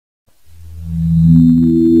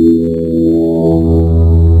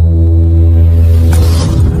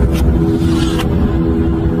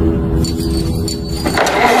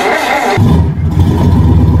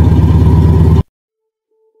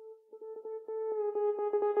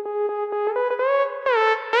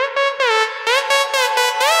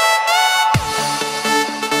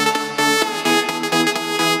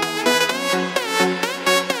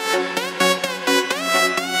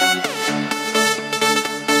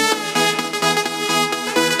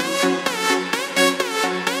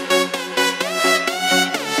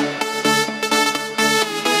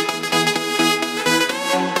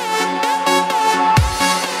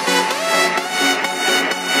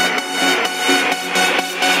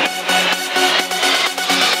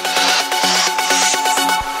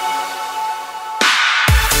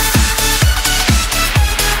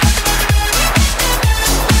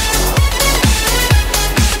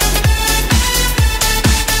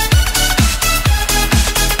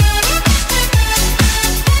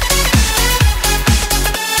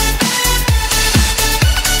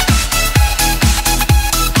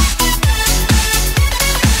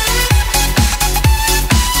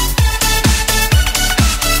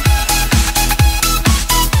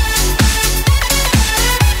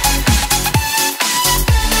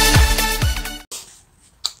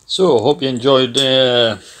So, hope you enjoyed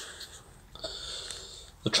the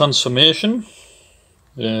transformation,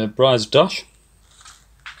 Bride's Dash.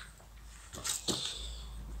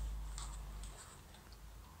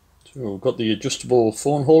 So, we've got the adjustable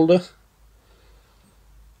phone holder,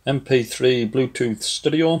 MP3 Bluetooth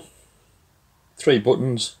stereo, 3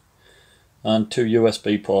 buttons and 2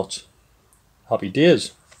 USB ports. Happy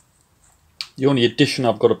days. The only addition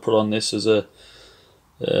I've got to put on this is a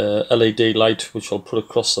LED light, which I'll put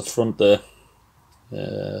across the front there,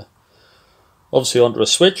 obviously onto a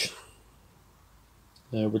switch,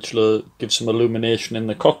 which will give some illumination in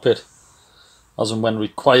the cockpit as and when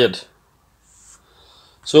required.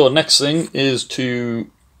 So next thing is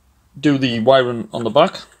to do the wiring on the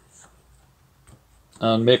back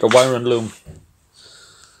and make a wiring loom.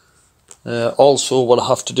 Also what I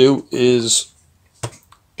have to do is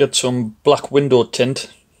get some black window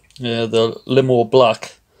tint, the limo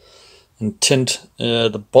black, and tint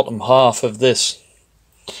the bottom half of this.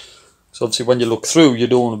 So obviously when you look through, you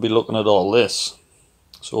don't want to be looking at all this.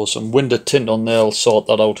 So some window tint on there will sort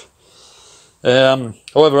that out.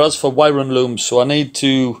 However, as for wiring looms, so I need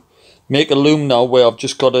to make a loom now where I've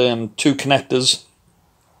just got 2 connectors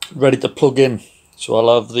ready to plug in. So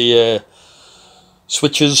I'll have the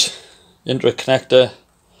switches, interconnector,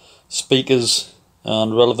 speakers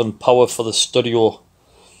and relevant power for the stereo.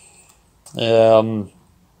 And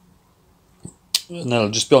then I'll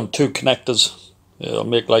just be on 2 connectors. I'll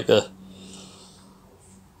make like a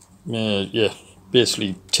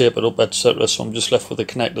basically tape it up, etc. So I'm just left with the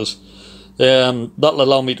connectors. That'll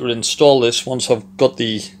allow me to install this once I've got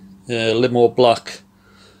the limo black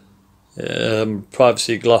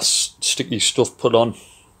privacy glass sticky stuff put on.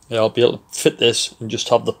 I'll be able to fit this and just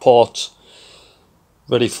have the ports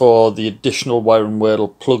ready for the additional wiring where it'll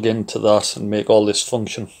plug into that and make all this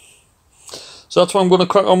function. So that's what I'm going to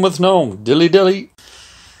crack on with now. Dilly dilly.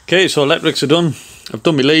 Okay, so electrics are done. I've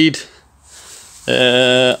done my lead.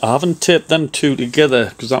 I haven't taped them 2 together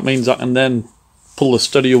because that means I can then pull the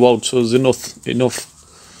stereo out, so there's enough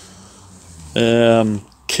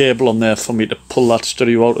cable on there for me to pull that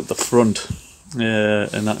stereo out at the front,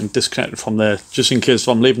 and I can disconnect it from there, just in case if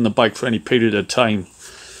I'm leaving the bike for any period of time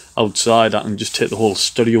outside, I can just take the whole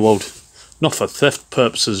stereo out. Not for theft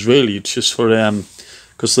purposes really, it's just for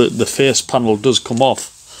because the face panel does come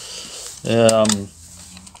off,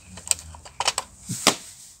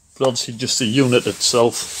 but obviously just the unit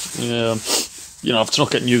itself, you know, if it's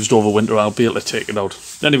not getting used over winter, I'll be able to take it out.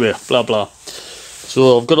 Anyway, blah blah.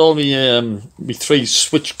 So I've got all my 3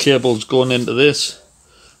 switch cables going into this.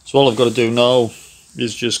 So all I've got to do now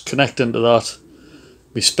is just connect into that.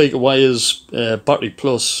 My speaker wires, battery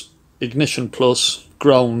plus, ignition plus,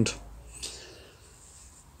 ground,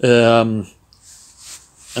 and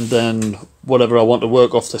then whatever I want to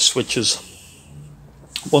work off the switches.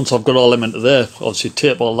 Once I've got all them into there, obviously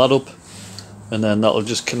tape all that up, and then that'll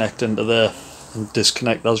just connect into there and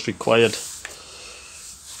disconnect as required.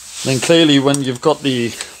 And then clearly when you've got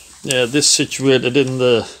the this situated in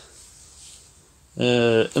the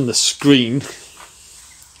screen,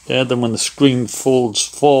 then when the screen folds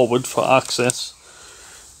forward for access,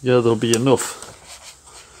 there'll be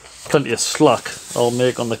plenty of slack I'll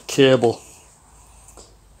make on the cable,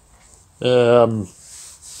 and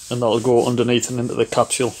that'll go underneath and into the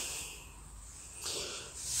capsule.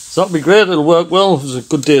 So that'll be great, it'll work well. It was a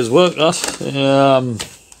good day's work that.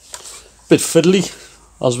 Bit fiddly,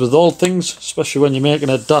 as with all things, especially when you're making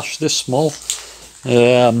a dash this small.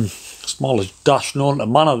 Smallest dash known to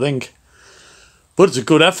man, I think. But it's a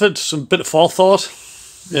good effort, some bit of forethought.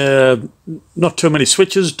 Not too many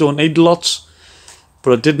switches, don't need lots.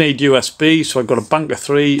 But I did need USB, so I got a bank of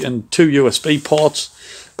 3 and 2 USB ports.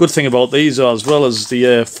 Good thing about these are, as well as the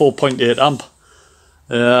 4.8 amp.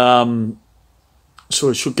 So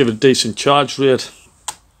it should give a decent charge rate.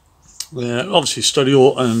 Obviously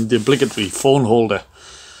stereo and the obligatory phone holder.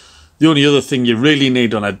 The only other thing you really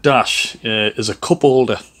need on a dash is a cup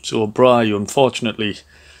holder. So Bri, unfortunately,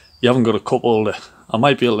 you haven't got a cup holder. I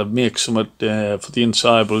might be able to make some for the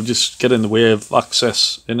inside, but it'll just get in the way of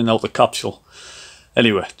access in and out the capsule.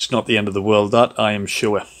 Anyway, it's not the end of the world, that I am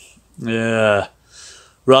sure.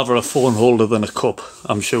 Rather a phone holder than a cup,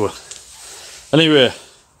 I'm sure. Anyway,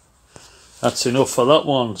 that's enough for that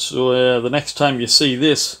one. So the next time you see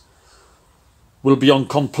this will be on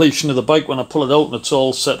completion of the bike when I pull it out and it's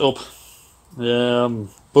all set up.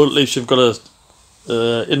 But at least you've got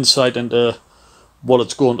a insight into what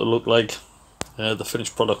it's going to look like, the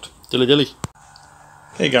finished product. Dilly dilly.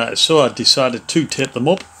 Hey guys, so I decided to tape them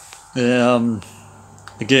up.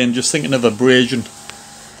 Again, just thinking of abrasion.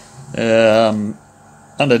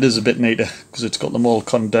 And it is a bit neater because it's got them all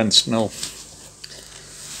condensed now.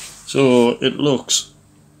 So it looks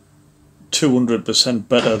 200%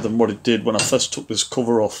 better than what it did when I first took this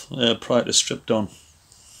cover off prior to strip down.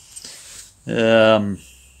 Yeah,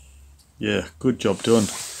 good job done.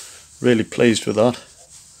 Really pleased with that.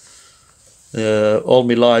 All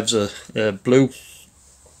my lives are blue,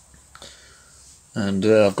 and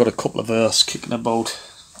I've got a couple of earths kicking about.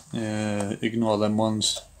 Ignore them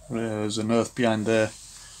ones. There's an earth behind there.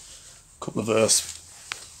 A couple of earths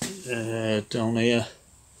down here.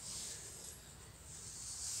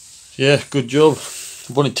 Yeah, good job.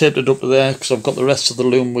 I've only taped it up to there because I've got the rest of the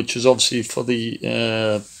loom, which is obviously for the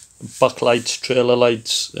backlights, trailer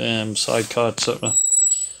lights, sidecar, etc.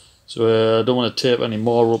 So I don't want to tape any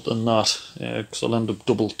more up than that because I'll end up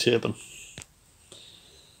double taping.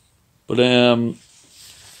 But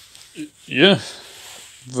yeah,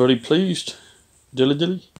 very pleased. Dilly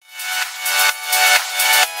dilly.